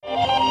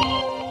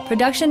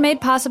Production made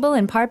possible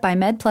in part by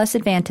MedPlus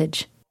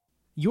Advantage.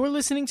 You're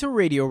listening to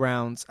Radio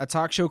Rounds, a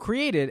talk show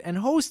created and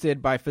hosted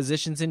by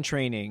physicians in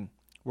training,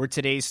 where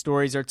today's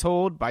stories are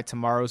told by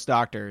tomorrow's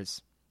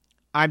doctors.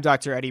 I'm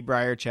Dr. Eddie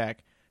Briarcheck.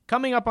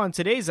 Coming up on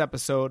today's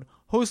episode,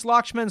 host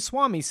Lakshman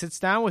Swamy sits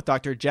down with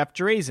Dr. Jeff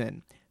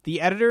Drazen, the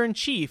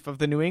editor-in-chief of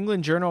the New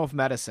England Journal of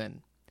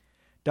Medicine.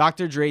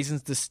 Dr.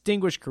 Drazen's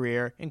distinguished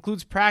career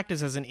includes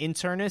practice as an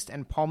internist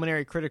and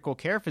pulmonary critical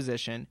care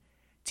physician,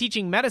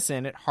 teaching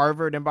medicine at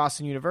Harvard and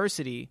Boston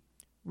University,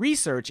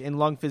 research in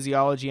lung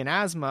physiology and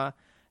asthma,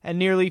 and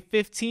nearly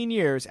 15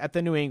 years at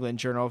the New England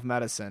Journal of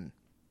Medicine.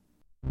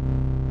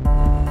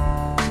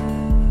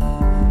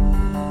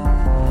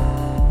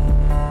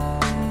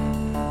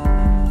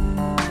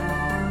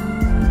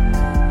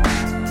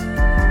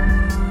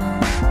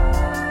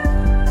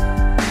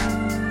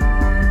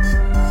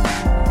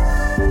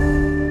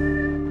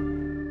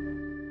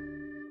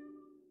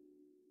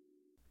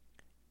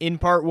 In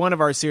part one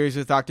of our series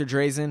with Dr.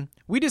 Drazen,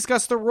 we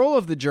discuss the role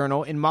of the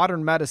journal in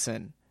modern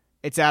medicine,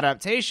 its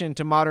adaptation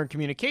to modern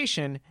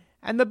communication,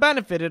 and the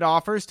benefit it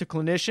offers to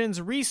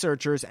clinicians,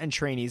 researchers, and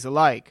trainees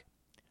alike.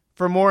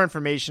 For more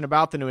information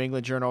about the New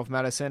England Journal of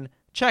Medicine,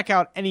 check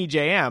out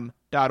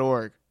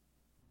nejm.org.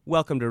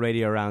 Welcome to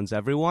Radio Rounds,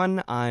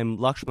 everyone. I'm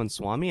Lakshman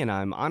Swamy, and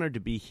I'm honored to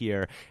be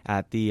here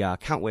at the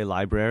Countway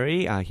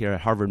Library here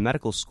at Harvard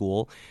Medical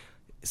School,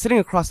 sitting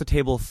across the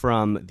table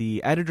from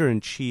the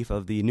editor-in-chief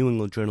of the New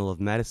England Journal of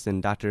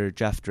Medicine, Dr.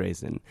 Jeff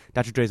Drazen.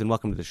 Dr. Drazen,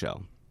 welcome to the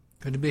show.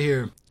 Good to be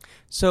here.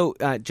 So,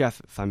 Jeff,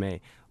 if I may,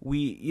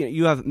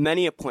 you have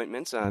many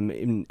appointments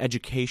in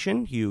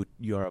education.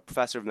 You're a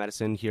professor of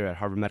medicine here at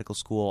Harvard Medical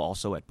School,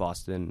 also at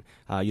Boston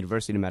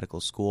University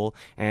Medical School,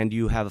 and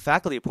you have a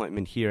faculty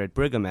appointment here at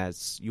Brigham,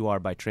 as you are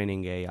by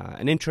training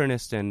an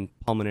internist and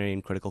pulmonary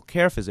and critical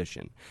care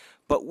physician.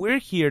 But we're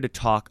here to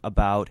talk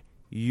about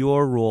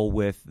your role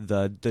with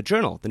the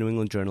journal, the New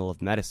England Journal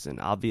of Medicine,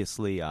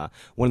 obviously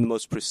one of the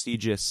most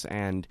prestigious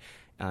and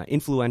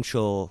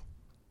influential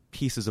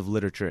pieces of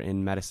literature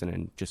in medicine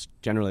and just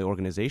generally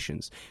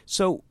organizations.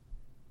 So,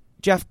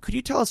 Jeff, could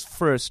you tell us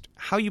first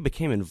how you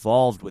became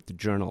involved with the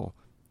journal,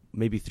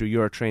 maybe through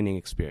your training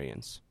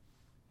experience?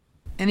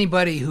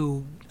 Anybody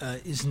who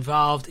is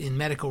involved in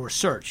medical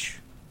research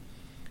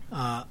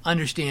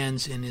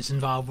understands and is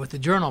involved with the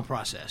journal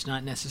process,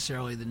 not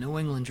necessarily the New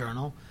England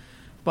Journal,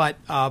 but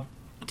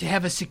to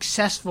have a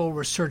successful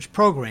research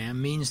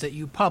program means that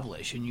you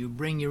publish and you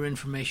bring your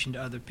information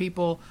to other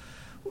people.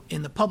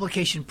 In the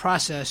publication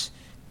process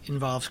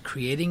involves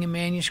creating a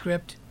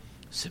manuscript,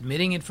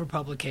 submitting it for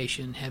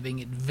publication, having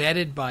it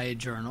vetted by a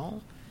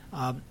journal,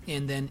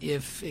 and then,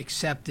 if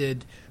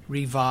accepted,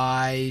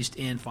 revised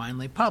and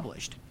finally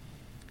published.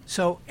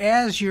 So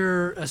as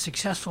you're a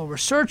successful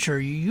researcher,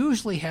 you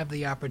usually have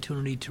the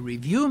opportunity to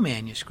review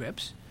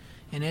manuscripts.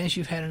 And as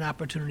you've had an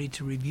opportunity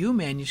to review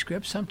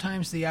manuscripts,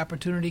 sometimes the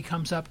opportunity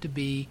comes up to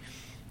be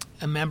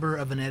a member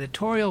of an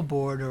editorial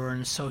board or an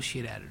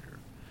associate editor.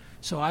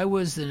 So I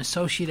was an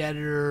associate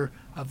editor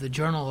of the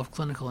Journal of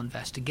Clinical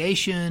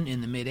Investigation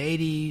in the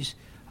mid-'80s,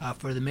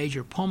 for the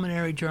major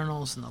pulmonary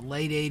journals in the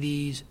late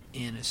 80s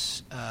and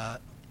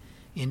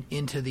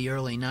into the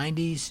early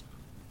 90s.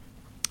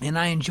 And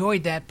I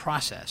enjoyed that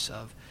process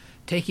of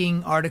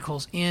taking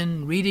articles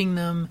in, reading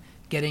them,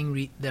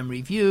 getting them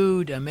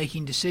reviewed,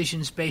 making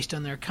decisions based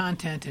on their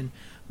content, and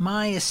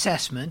my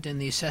assessment and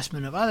the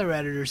assessment of other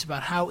editors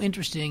about how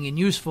interesting and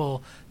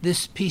useful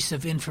this piece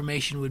of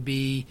information would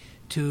be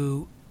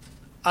to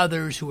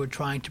others who are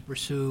trying to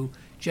pursue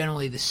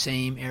generally the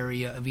same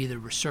area of either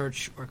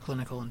research or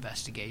clinical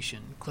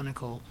investigation,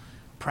 clinical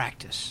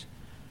practice.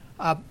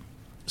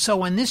 So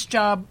when this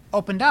job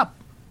opened up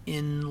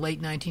in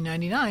late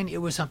 1999, it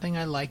was something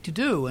I liked to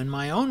do, and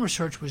my own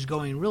research was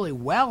going really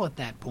well at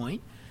that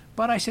point.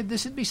 But I said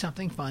this would be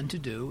something fun to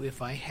do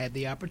if I had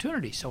the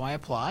opportunity. So I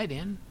applied,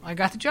 and I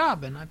got the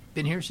job, and I've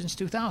been here since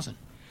 2000.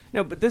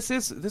 No, but this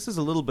is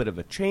a little bit of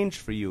a change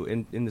for you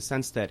in the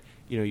sense that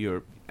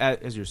you're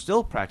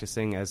still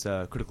practicing as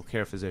a critical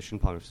care physician,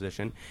 pulmonary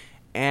physician,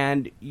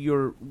 and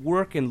your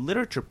work in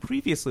literature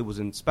previously was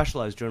in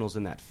specialized journals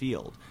in that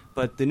field.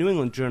 But the New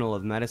England Journal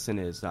of Medicine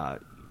is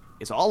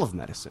all of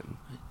medicine.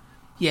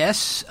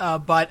 Yes,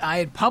 but I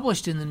had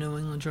published in the New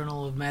England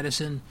Journal of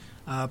Medicine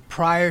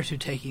prior to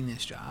taking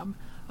this job,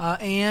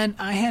 and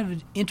I had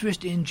an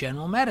interest in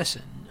general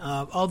medicine.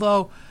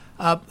 Although,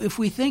 if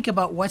we think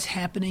about what's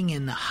happening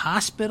in the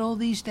hospital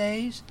these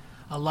days,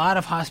 a lot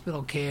of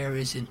hospital care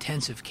is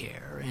intensive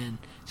care, and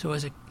so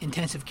as an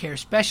intensive care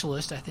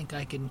specialist, I think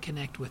I can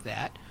connect with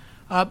that.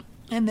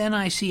 And then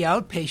I see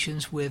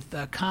outpatients with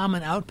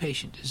common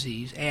outpatient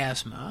disease,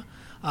 asthma,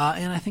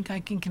 and I think I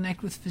can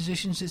connect with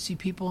physicians that see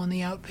people in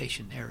the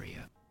outpatient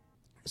area.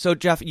 So,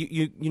 Jeff,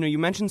 you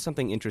mentioned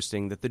something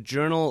interesting, that the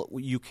journal,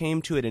 you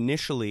came to it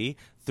initially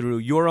through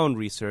your own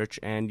research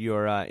and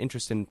your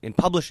interest in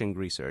publishing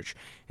research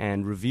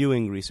and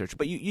reviewing research.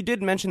 But you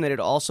did mention that it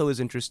also is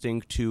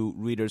interesting to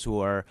readers who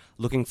are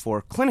looking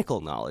for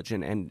clinical knowledge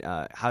and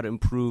how to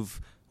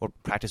improve or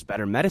practice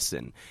better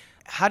medicine.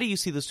 How do you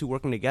see those two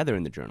working together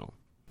in the journal?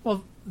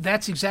 Well,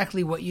 that's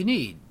exactly what you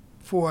need.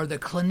 For the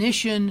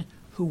clinician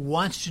who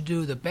wants to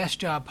do the best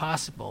job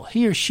possible,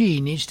 he or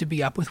she needs to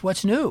be up with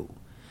what's new.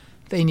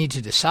 They need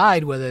to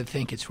decide whether they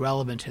think it's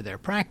relevant to their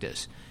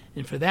practice.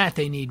 And for that,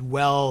 they need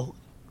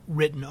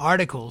well-written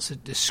articles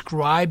that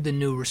describe the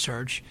new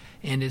research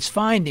and its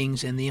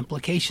findings and the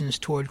implications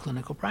toward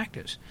clinical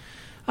practice.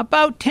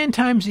 About 10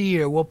 times a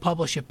year, we'll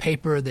publish a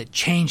paper that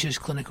changes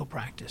clinical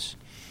practice.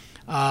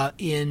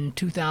 In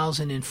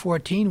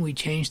 2014, we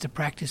changed the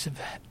practice of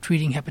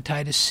treating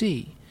hepatitis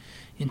C.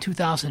 In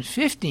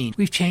 2015,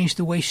 we've changed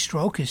the way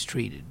stroke is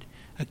treated.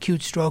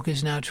 Acute stroke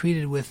is now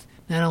treated with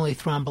not only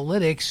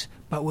thrombolytics,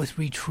 but with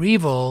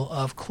retrieval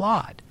of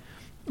clot.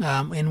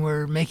 And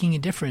we're making a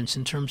difference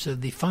in terms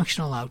of the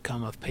functional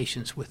outcome of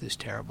patients with this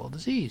terrible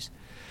disease.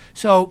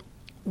 So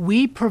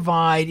we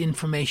provide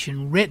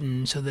information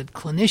written so that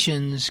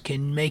clinicians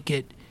can make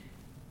it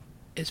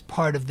as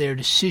part of their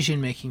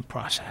decision-making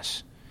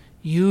process.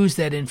 Use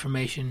that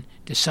information,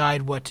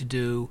 decide what to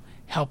do,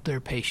 help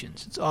their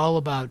patients. It's all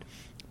about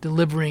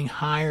delivering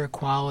higher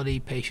quality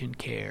patient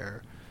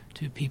care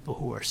to people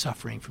who are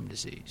suffering from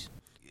disease.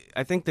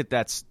 I think that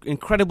that's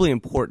incredibly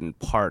important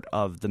part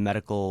of the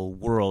medical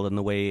world and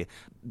the way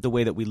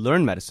that we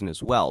learn medicine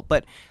as well.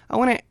 But I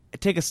want to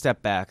take a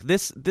step back.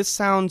 This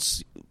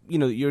sounds,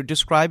 you're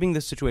describing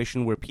the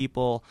situation where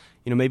people,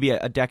 maybe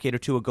a decade or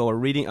two ago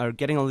are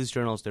getting all these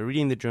journals. They're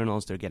reading the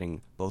journals. They're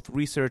getting both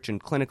research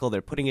and clinical.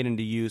 They're putting it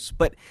into use.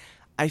 But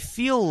I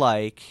feel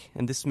like,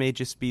 and this may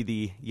just be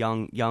the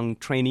young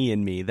trainee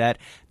in me, that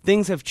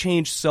things have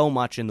changed so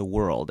much in the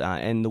world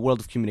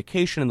of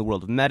communication, in the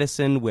world of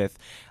medicine, with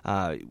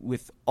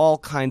all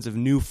kinds of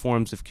new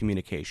forms of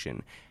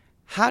communication.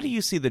 How do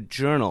you see the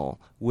journal,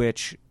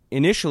 which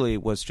initially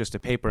was just a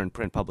paper and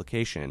print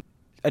publication,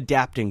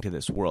 adapting to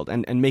this world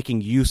and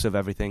making use of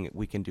everything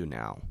we can do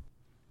now?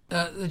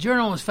 The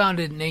journal was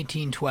founded in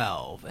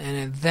 1812, and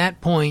at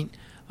that point,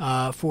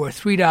 for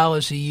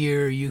 $3 a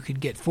year, you could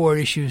get 4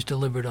 issues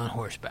delivered on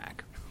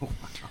horseback.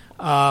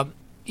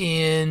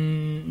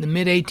 In the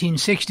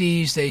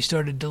mid-1860s, they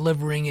started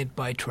delivering it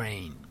by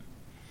train.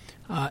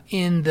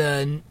 In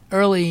the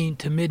early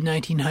to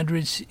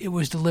mid-1900s, it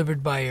was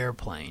delivered by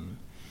airplane.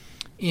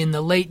 In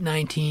the late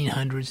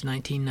 1900s,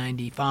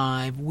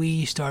 1995,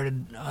 we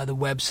started the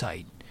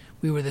website.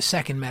 We were the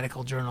second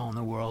medical journal in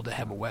the world to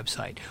have a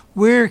website.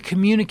 We're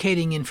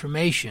communicating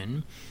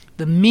information.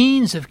 The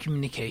means of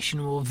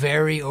communication will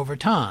vary over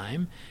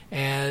time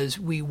as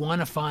we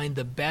want to find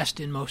the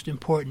best and most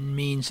important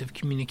means of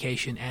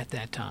communication at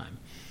that time.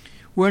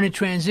 We're in a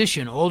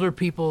transition. Older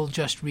people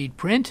just read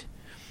print.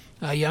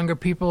 Younger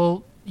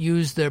people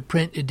use the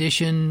print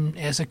edition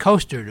as a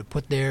coaster to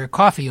put their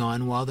coffee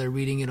on while they're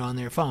reading it on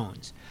their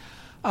phones.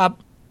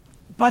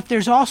 But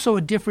there's also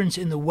a difference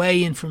in the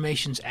way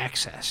information's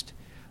accessed.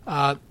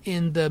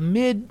 In the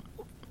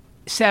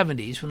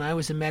mid-70s, when I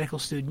was a medical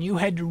student, you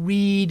had to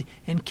read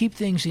and keep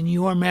things in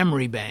your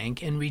memory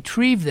bank and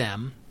retrieve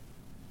them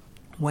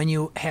when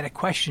you had a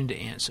question to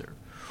answer.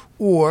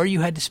 Or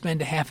you had to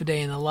spend a half a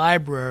day in the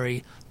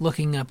library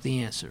looking up the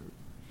answer.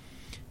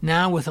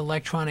 Now with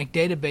electronic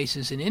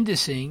databases and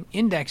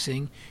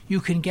indexing, you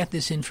can get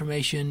this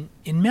information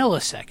in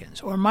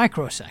milliseconds or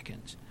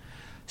microseconds.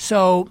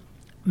 So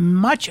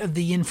much of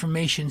the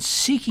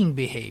information-seeking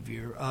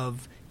behavior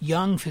of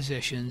young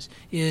physicians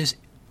is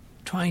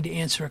trying to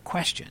answer a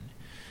question.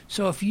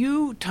 So if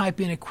you type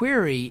in a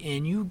query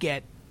and you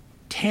get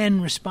 10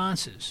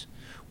 responses,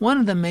 one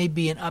of them may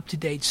be an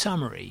up-to-date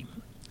summary.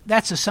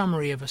 That's a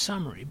summary of a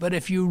summary. But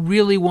if you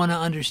really want to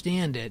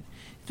understand it,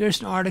 if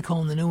there's an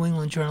article in the New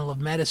England Journal of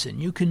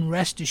Medicine, you can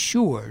rest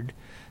assured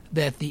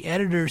that the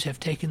editors have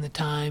taken the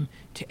time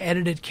to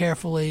edit it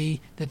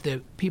carefully, that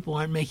the people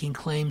aren't making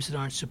claims that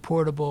aren't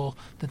supportable,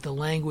 that the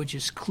language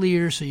is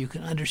clear so you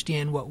can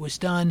understand what was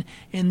done,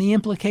 and the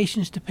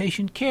implications to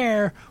patient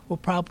care will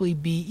probably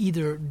be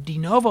either de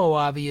novo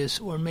obvious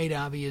or made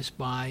obvious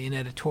by an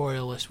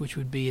editorialist, which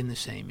would be in the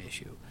same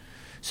issue.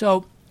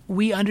 So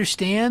we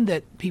understand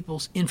that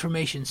people's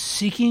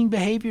information-seeking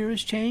behavior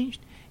has changed,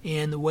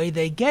 and the way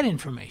they get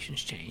information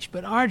has changed.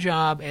 But our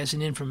job as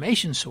an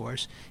information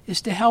source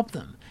is to help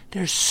them.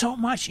 There's so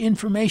much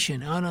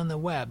information out on the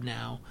web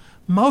now,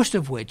 most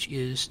of which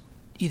is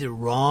either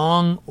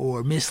wrong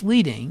or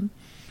misleading.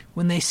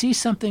 When they see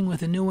something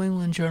with a New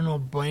England Journal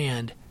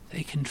brand,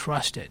 they can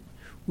trust it.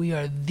 We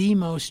are the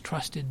most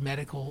trusted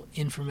medical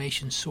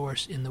information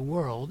source in the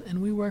world,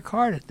 and we work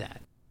hard at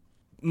that.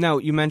 Now,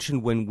 you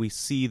mentioned when we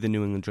see the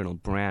New England Journal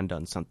brand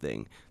on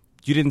something.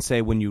 You didn't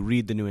say when you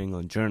read the New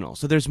England Journal.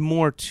 So there's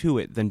more to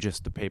it than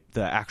just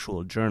the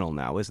actual journal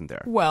now, isn't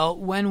there? Well,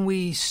 when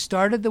we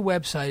started the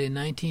website in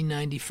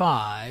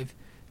 1995,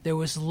 there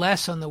was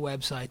less on the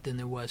website than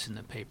there was in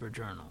the paper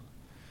journal.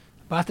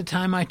 About the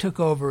time I took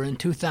over in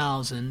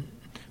 2000,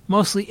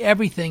 mostly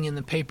everything in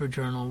the paper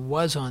journal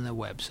was on the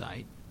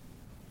website.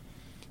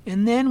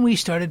 And then we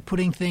started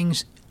putting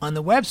things on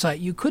the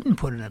website you couldn't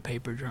put in a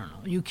paper journal.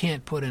 You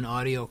can't put an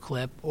audio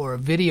clip or a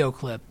video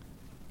clip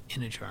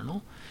in a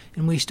journal.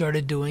 And we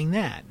started doing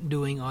that,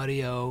 doing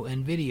audio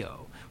and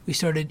video. We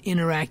started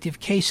interactive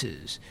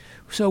cases.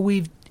 So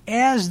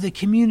as the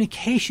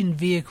communication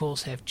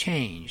vehicles have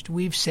changed,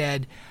 we've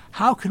said,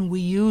 how can we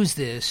use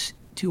this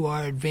to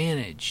our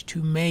advantage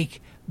to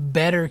make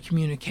better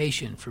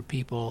communication for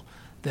people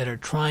that are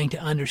trying to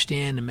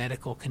understand a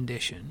medical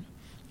condition,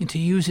 and to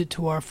use it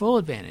to our full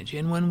advantage?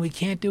 And when we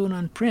can't do it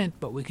on print,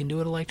 but we can do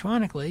it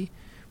electronically,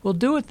 we'll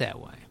do it that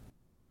way.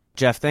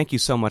 Jeff, thank you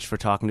so much for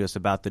talking to us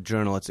about the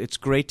journal. It's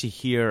great to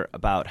hear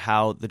about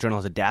how the journal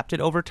has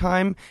adapted over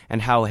time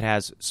and how it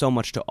has so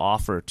much to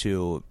offer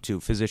to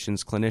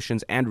physicians,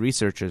 clinicians, and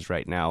researchers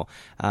right now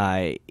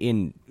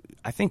in,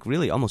 I think,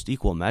 really almost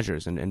equal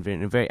measures and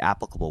in a very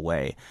applicable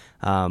way.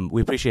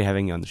 We appreciate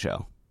having you on the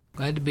show.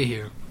 Glad to be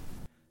here.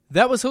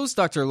 That was host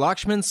Dr.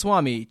 Lakshman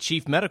Swamy,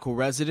 Chief Medical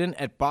Resident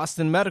at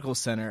Boston Medical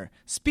Center,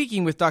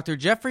 speaking with Dr.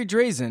 Jeffrey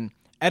Drazen,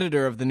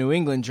 editor of the New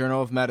England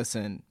Journal of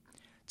Medicine.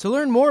 To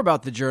learn more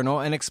about the journal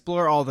and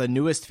explore all the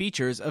newest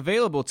features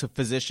available to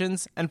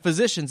physicians and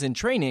physicians in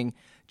training,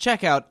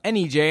 check out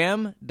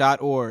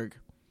nejm.org.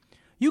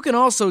 You can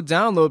also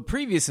download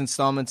previous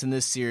installments in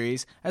this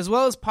series, as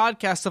well as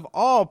podcasts of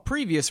all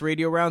previous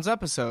Radio Rounds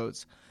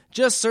episodes.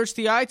 Just search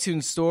the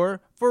iTunes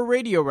store for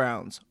Radio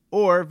Rounds,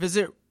 or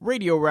visit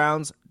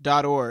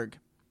radiorounds.org.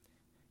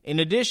 In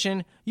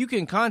addition, you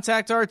can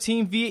contact our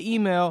team via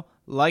email,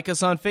 like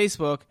us on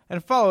Facebook,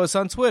 and follow us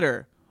on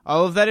Twitter.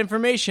 All of that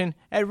information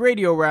at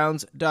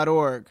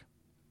radiorounds.org.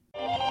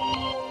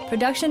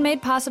 Production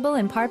made possible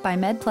in part by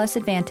MedPlus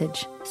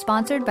Advantage,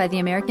 sponsored by the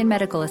American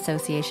Medical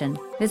Association.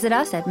 Visit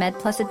us at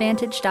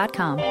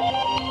medplusadvantage.com.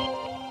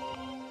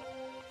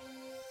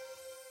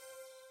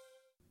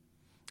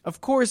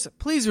 Of course,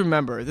 please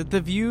remember that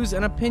the views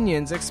and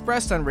opinions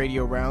expressed on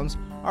Radio Rounds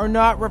are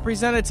not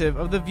representative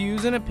of the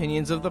views and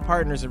opinions of the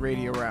partners at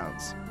Radio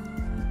Rounds.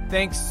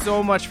 Thanks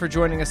so much for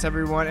joining us,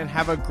 everyone, and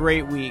have a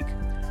great week.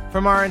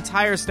 From our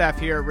entire staff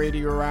here at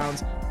Radio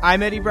Rounds,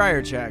 I'm Eddie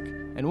Briercheck,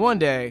 and one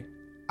day,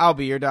 I'll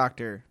be your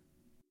doctor.